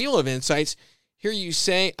 the Wheel of Insights. Here you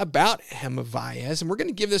say about Emma Valles, and we're going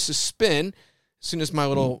to give this a spin as soon as my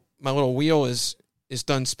little wheel is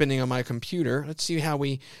done spinning on my computer. Let's see where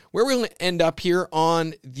we're going to end up here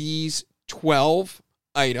on these 12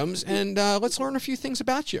 items, and let's learn a few things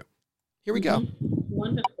about you. Here we go.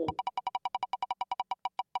 Wonderful.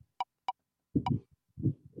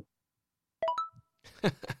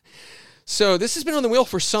 So this has been on the wheel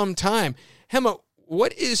for some time. Emma,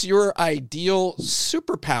 what is your ideal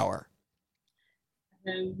superpower?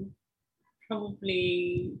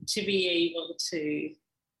 Probably to be able to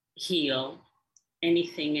heal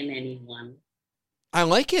anything and anyone. I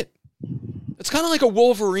like it. It's kind of like a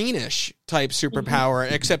Wolverine-ish type superpower,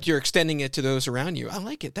 except you're extending it to those around you. I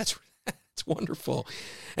like it. That's wonderful.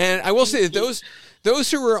 And I will say that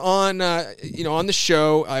those who are on on the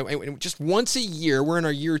show just once a year, we're in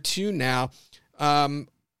our year 2 now,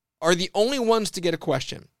 are the only ones to get a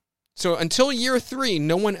question. So until year 3,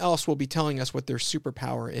 no one else will be telling us what their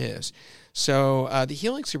superpower is. So the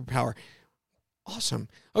healing superpower, awesome.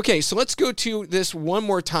 Okay, so let's go to this one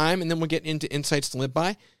more time, and then we'll get into insights to live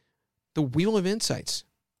by. The Wheel of Insights.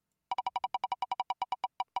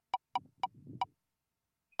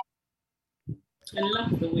 I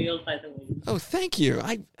love the wheel, by the way. Oh, thank you.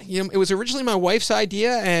 It was originally my wife's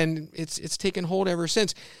idea, and it's taken hold ever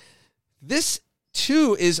since. This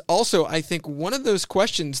too is also, I think, one of those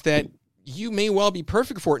questions that you may well be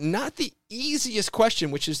perfect for. Not the easiest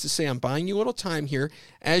question, which is to say, I'm buying you a little time here.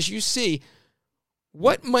 As you see,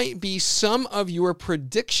 what might be some of your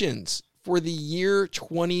predictions for the year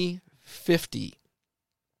 2050?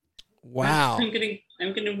 Wow.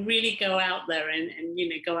 I'm gonna really go out there and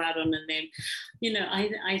go out on a limb.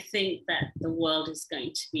 I think that the world is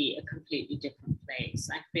going to be a completely different place.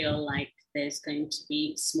 I feel like there's going to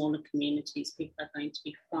be smaller communities. People are going to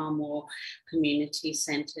be far more community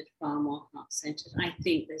centered, far more heart centered. I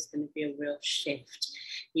think there's going to be a real shift.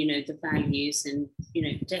 The values and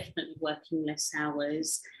definitely working less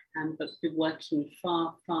hours. But be working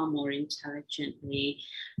far, far more intelligently,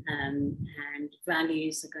 and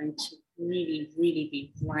values are going to really, really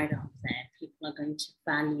be right up there. People are going to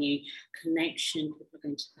value connection, people are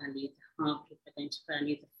going to value the heart, people are going to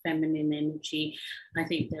value the feminine energy. I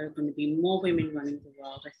think there are going to be more women running the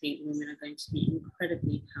world. I think women are going to be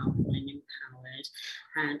incredibly powerful and empowered.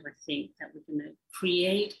 And I think that we're going to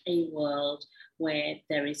create a world where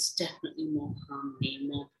there is definitely more harmony,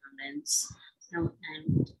 more balance.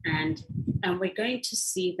 And we're going to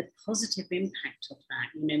see the positive impact of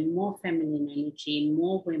that. More feminine energy,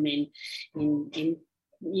 more women in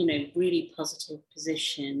really positive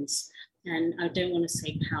positions. And I don't want to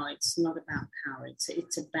say power. It's not about power.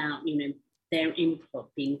 It's about their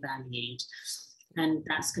input being valued, and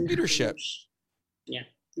that's going to leadership.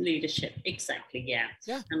 Leadership, exactly.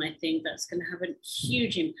 Yeah. And I think that's going to have a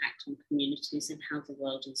huge impact on communities and how the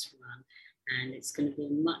world is run. And it's going to be a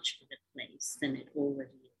much better place than it already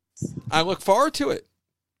is. I look forward to it.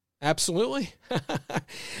 Absolutely.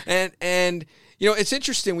 and it's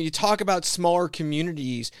interesting when you talk about smaller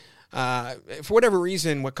communities, for whatever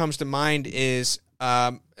reason, what comes to mind is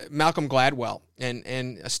Malcolm Gladwell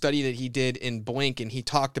and a study that he did in Blink. And he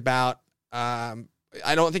talked about, I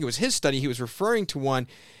don't think it was his study, he was referring to one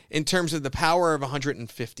in terms of the power of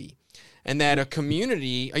 150. And that a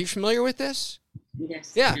community, are you familiar with this?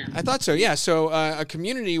 Yes. Yeah, I thought so. Yeah. So a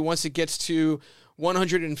community, once it gets to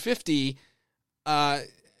 150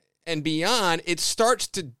 and beyond, it starts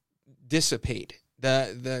to dissipate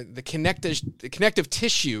the connective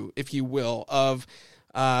tissue, if you will, of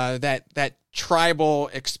that tribal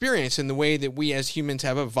experience and the way that we as humans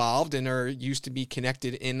have evolved and are used to be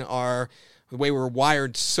connected in the way we're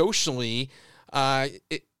wired socially.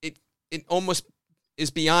 It almost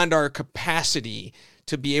is beyond our capacity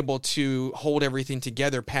to be able to hold everything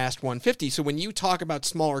together past 150. So when you talk about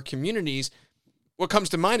smaller communities, what comes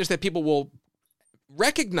to mind is that people will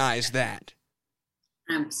recognize that.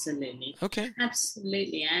 Absolutely. Okay.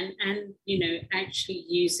 Absolutely. And actually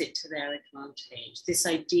use it to their advantage. This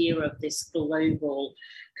idea of this global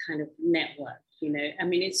kind of network,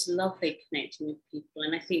 it's lovely connecting with people.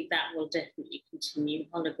 And I think that will definitely continue.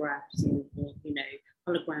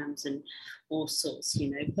 Holograms and all sorts,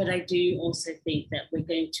 but I do also think that we're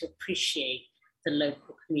going to appreciate the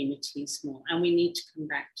local communities more, and we need to come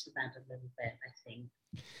back to that a little bit, I think.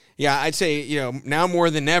 Yeah, I'd say, now more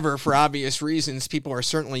than ever, for obvious reasons, people are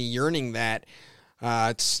certainly yearning that.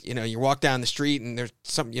 It's, you walk down the street and there's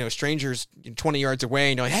some, strangers 20 yards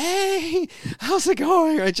away and you're like, hey, how's it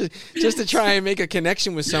going? Right? Just to try and make a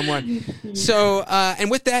connection with someone. So,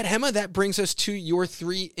 and with that, Hema, that brings us to your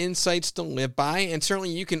 3 insights to live by. And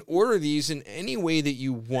certainly you can order these in any way that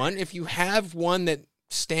you want. If you have one that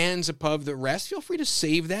stands above the rest, feel free to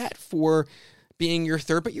save that for being your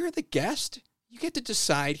third, but you're the guest. You get to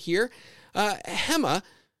decide here. Hema,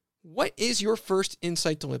 what is your first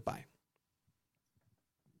insight to live by?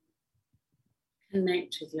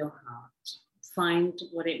 Connect with your heart. Find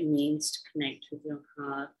what it means to connect with your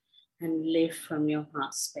heart and live from your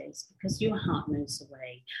heart space, because your heart knows the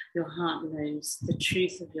way. Your heart knows the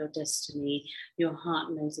truth of your destiny. Your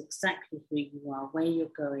heart knows exactly who you are, where you're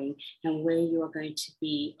going, and where you are going to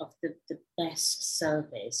be of the best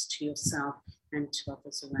service to yourself and to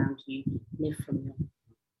others around you. Live from your heart.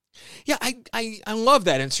 Yeah, I love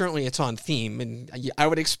that, and certainly it's on theme, and I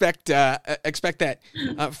would expect that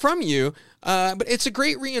from you. But it's a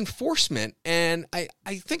great reinforcement, and I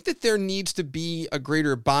think that there needs to be a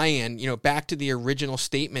greater buy-in. Back to the original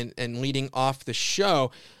statement and leading off the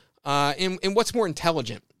show, in what's more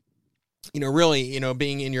intelligent. Really,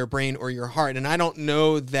 being in your brain or your heart, and I don't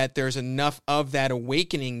know that there's enough of that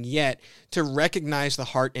awakening yet to recognize the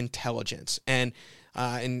heart intelligence, and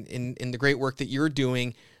in the great work that you're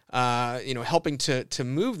doing. Helping to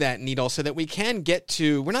move that needle so that we can get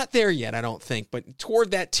to, we're not there yet, I don't think, but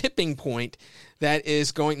toward that tipping point that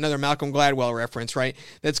is going, another Malcolm Gladwell reference, right?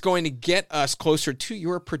 That's going to get us closer to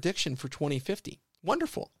your prediction for 2050.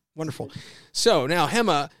 Wonderful. Wonderful. So now,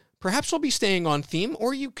 Hema, perhaps we'll be staying on theme,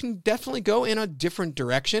 or you can definitely go in a different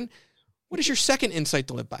direction. What is your second insight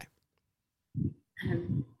to live by?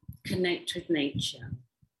 Connect with nature.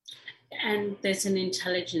 And there's an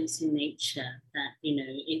intelligence in nature that,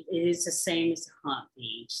 it is the same as a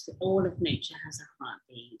heartbeat. All of nature has a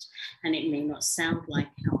heartbeat, and it may not sound like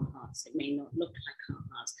our heartbeat. hearts. It may not look like our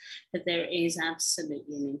hearts, but there is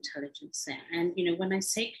absolutely an intelligence there. And, when I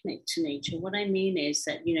say connect to nature, what I mean is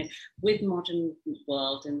that, with modern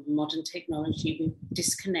world and modern technology, we've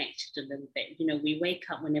disconnected a little bit. We wake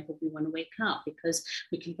up whenever we want to wake up because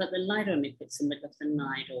we can put the light on if it's the middle of the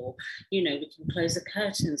night, or, we can close the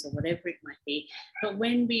curtains or whatever it might be. But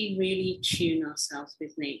when we really tune ourselves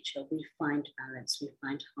with nature, we find balance, we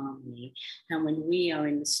find harmony. And when we are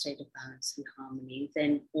in the state of balance and harmony,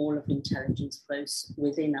 then all of intelligence flows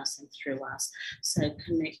within us and through us. So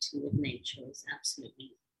connecting with nature is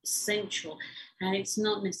absolutely essential. And it's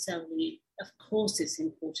not necessarily, of course it's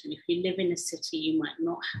important. If you live in a city, you might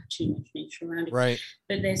not have too much nature around you. Right.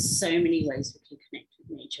 But there's so many ways we can connect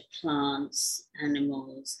with nature: plants,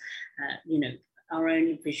 animals, our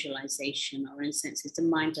own visualization, our own senses. The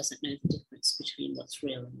mind doesn't know the difference between what's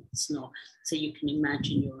real and what's not. So you can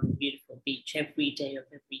imagine you're on a beautiful beach every day of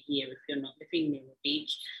every year. If you're not living near a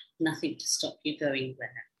beach, nothing to stop you going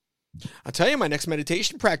there. I'll tell you, my next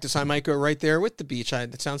meditation practice, I might go right there with the beach.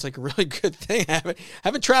 That sounds like a really good thing. I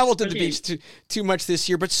haven't traveled to the beach too much this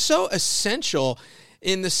year, but so essential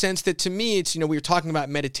in the sense that, to me, it's, we were talking about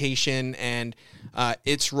meditation and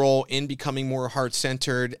its role in becoming more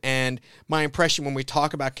heart-centered. And my impression when we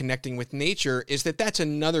talk about connecting with nature is that that's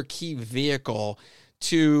another key vehicle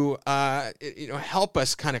to help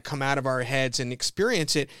us kind of come out of our heads and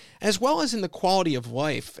experience it, as well as in the quality of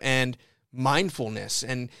life and mindfulness.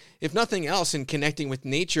 And if nothing else, in connecting with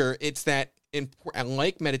nature, it's that,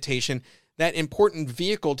 like meditation, that important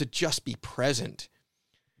vehicle to just be present.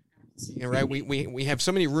 Right? We have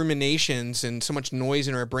so many ruminations and so much noise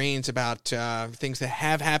in our brains about things that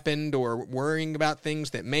have happened, or worrying about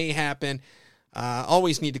things that may happen.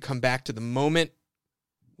 Always need to come back to the moment,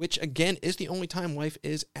 which again is the only time life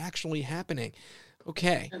is actually happening.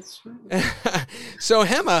 Okay. That's right. So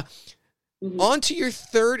Hema, on to your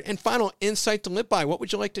third and final insight to live by. What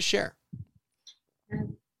would you like to share?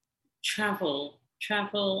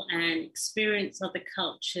 Travel and experience other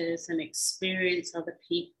cultures and experience other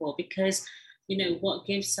people, because what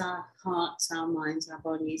gives our hearts, our minds, our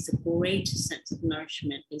bodies the greatest sense of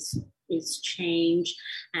nourishment is change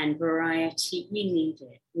and variety. We need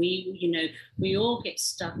it. We all get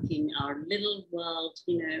stuck in our little world,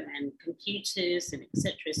 and computers and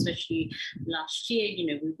etc. Especially last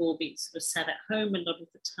year, we've all been sort of sat at home a lot of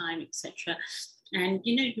the time, etc. And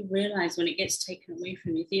you realize when it gets taken away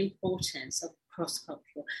from you, the importance of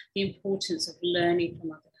cross-cultural, the importance of learning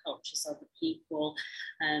from other cultures, other people,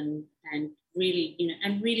 and really,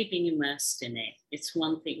 and really being immersed in it. It's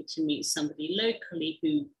one thing to meet somebody locally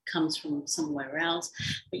who comes from somewhere else,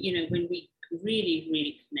 but when we really,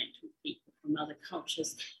 really connect with people from other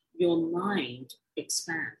cultures, your mind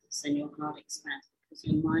expands and your heart expands, because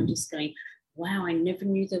your mind is going, wow, I never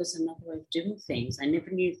knew there was another way of doing things. I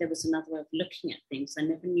never knew there was another way of looking at things. I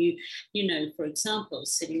never knew, for example,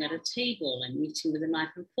 sitting at a table and eating with a knife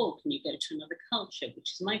and fork, and you go to another culture,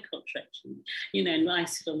 which is my culture actually, and I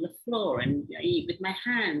sit on the floor and I eat with my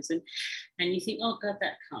hands, and you think, oh God,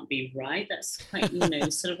 that can't be right. That's quite,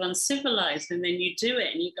 sort of uncivilized. And then you do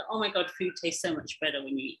it and you go, oh my God, food tastes so much better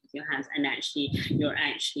when you eat with your hands. And actually, you're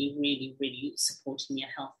actually really, really supporting your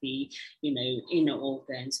healthy, inner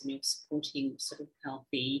organs, and you're supporting sort of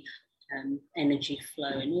healthy energy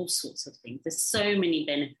flow and all sorts of things. There's so many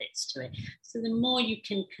benefits to it. So the more you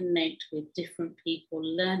can connect with different people,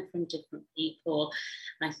 learn from different people,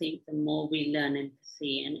 I think the more we learn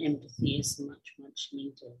empathy, and empathy is much, much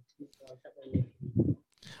needed in the world that we're living in.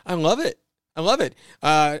 I love it.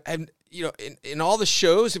 And in all the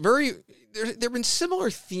shows, there have been similar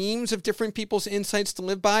themes of different people's insights to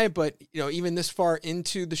live by, but even this far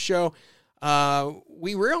into the show,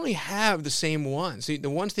 we rarely have the same ones. The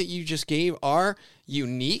ones that you just gave are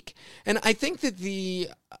unique. And I think that the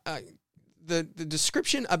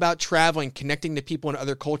description about traveling, connecting to people in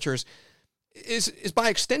other cultures is by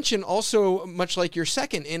extension also much like your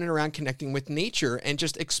second, in and around connecting with nature and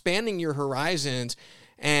just expanding your horizons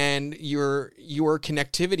and your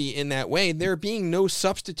connectivity in that way. There being no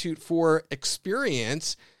substitute for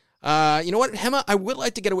experience. You know what, Hema, I would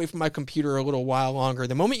like to get away from my computer a little while longer.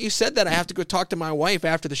 The moment you said that, I have to go talk to my wife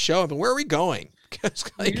after the show. Where are we going? Because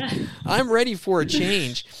I'm ready for a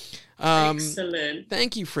change. Excellent.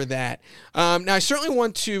 Thank you for that. Now, I certainly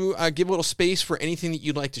want to give a little space for anything that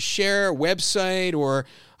you'd like to share, website, or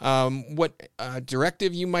what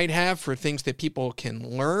directive you might have for things that people can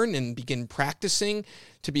learn and begin practicing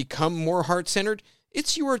to become more heart-centered.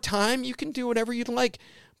 It's your time. You can do whatever you'd like.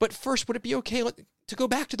 But first, would it be okay to go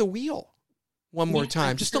back to the wheel one more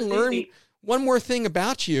time, just to learn one more thing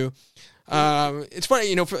about you? It's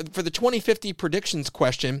funny, for the 2050 predictions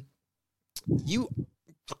question, you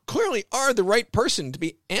clearly are the right person to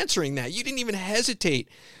be answering that. You didn't even hesitate.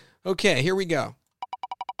 Okay, here we go.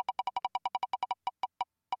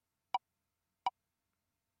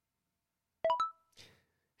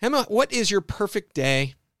 Emma, what is your perfect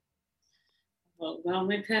day? Well,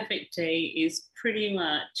 my perfect day is pretty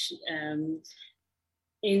much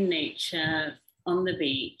in nature, on the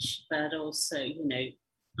beach, but also,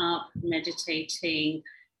 up, meditating,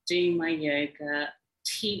 doing my yoga,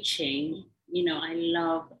 teaching. I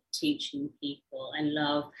love teaching people. I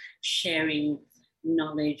love sharing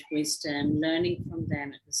knowledge, wisdom, learning from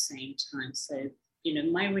them at the same time. So,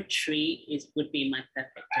 my retreat would be my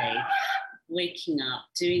perfect day. Waking up,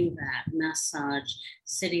 doing that, massage,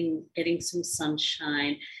 sitting, getting some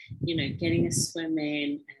sunshine, getting a swim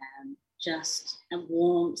in, just a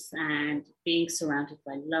warmth and being surrounded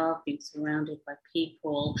by love, being surrounded by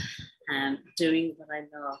people, and doing what I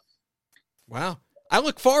love. Wow. I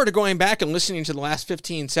look forward to going back and listening to the last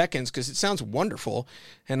 15 seconds because it sounds wonderful,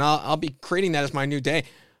 and I'll be creating that as my new day.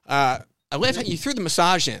 I love how you threw the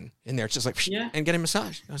massage in there. It's just like, and get a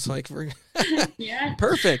massage. I was like, yeah,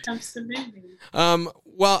 perfect. Absolutely.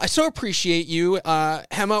 Well, I so appreciate you.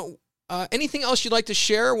 Hema, anything else you'd like to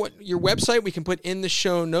share? What your website we can put in the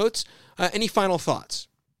show notes? Any final thoughts?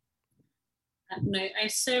 No, I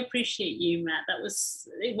so appreciate you, Matt.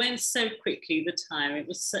 It went so quickly, the time. It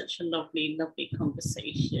was such a lovely, lovely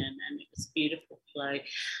conversation, and it was a beautiful flow.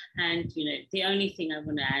 And, the only thing I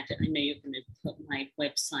want to add, I know you're going to put my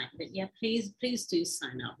website, but yeah, please do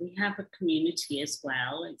sign up. We have a community as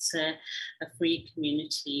well. It's a free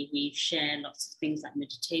community. We share lots of things like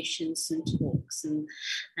meditations and talks, and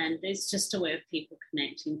it's just a way of people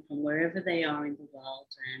connecting from wherever they are in the world.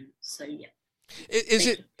 And so, yeah. Is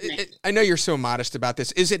it, I know you're so modest about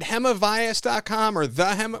this. Is it hemavyas.com or the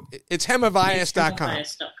Hema? It's hemavyas.com.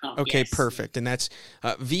 hemavyas.com. Okay, yes. Perfect. And that's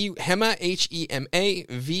Hema,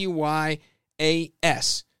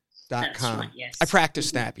 HEMAVYAS.com. Right, yes. I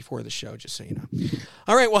practiced that before the show, just so you know.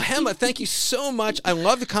 All right. Well, Hema, thank you so much. I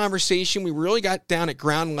love the conversation. We really got down at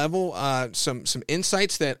ground level, some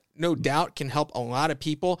insights that no doubt can help a lot of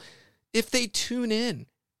people if they tune in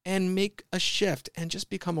and make a shift and just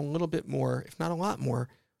become a little bit more, if not a lot more,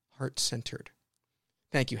 heart-centered.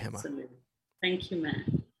 Thank you, Hema. Absolutely. Thank you, Matt.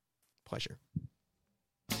 Pleasure.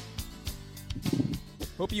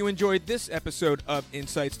 Hope you enjoyed this episode of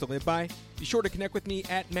Insights to Live By. Be sure to connect with me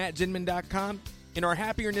at mattzinman.com in our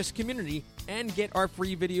Happierness community and get our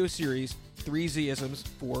free video series, 3 Z-isms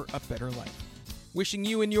for a Better Life. Wishing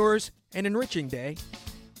you and yours an enriching day,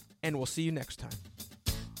 and we'll see you next time.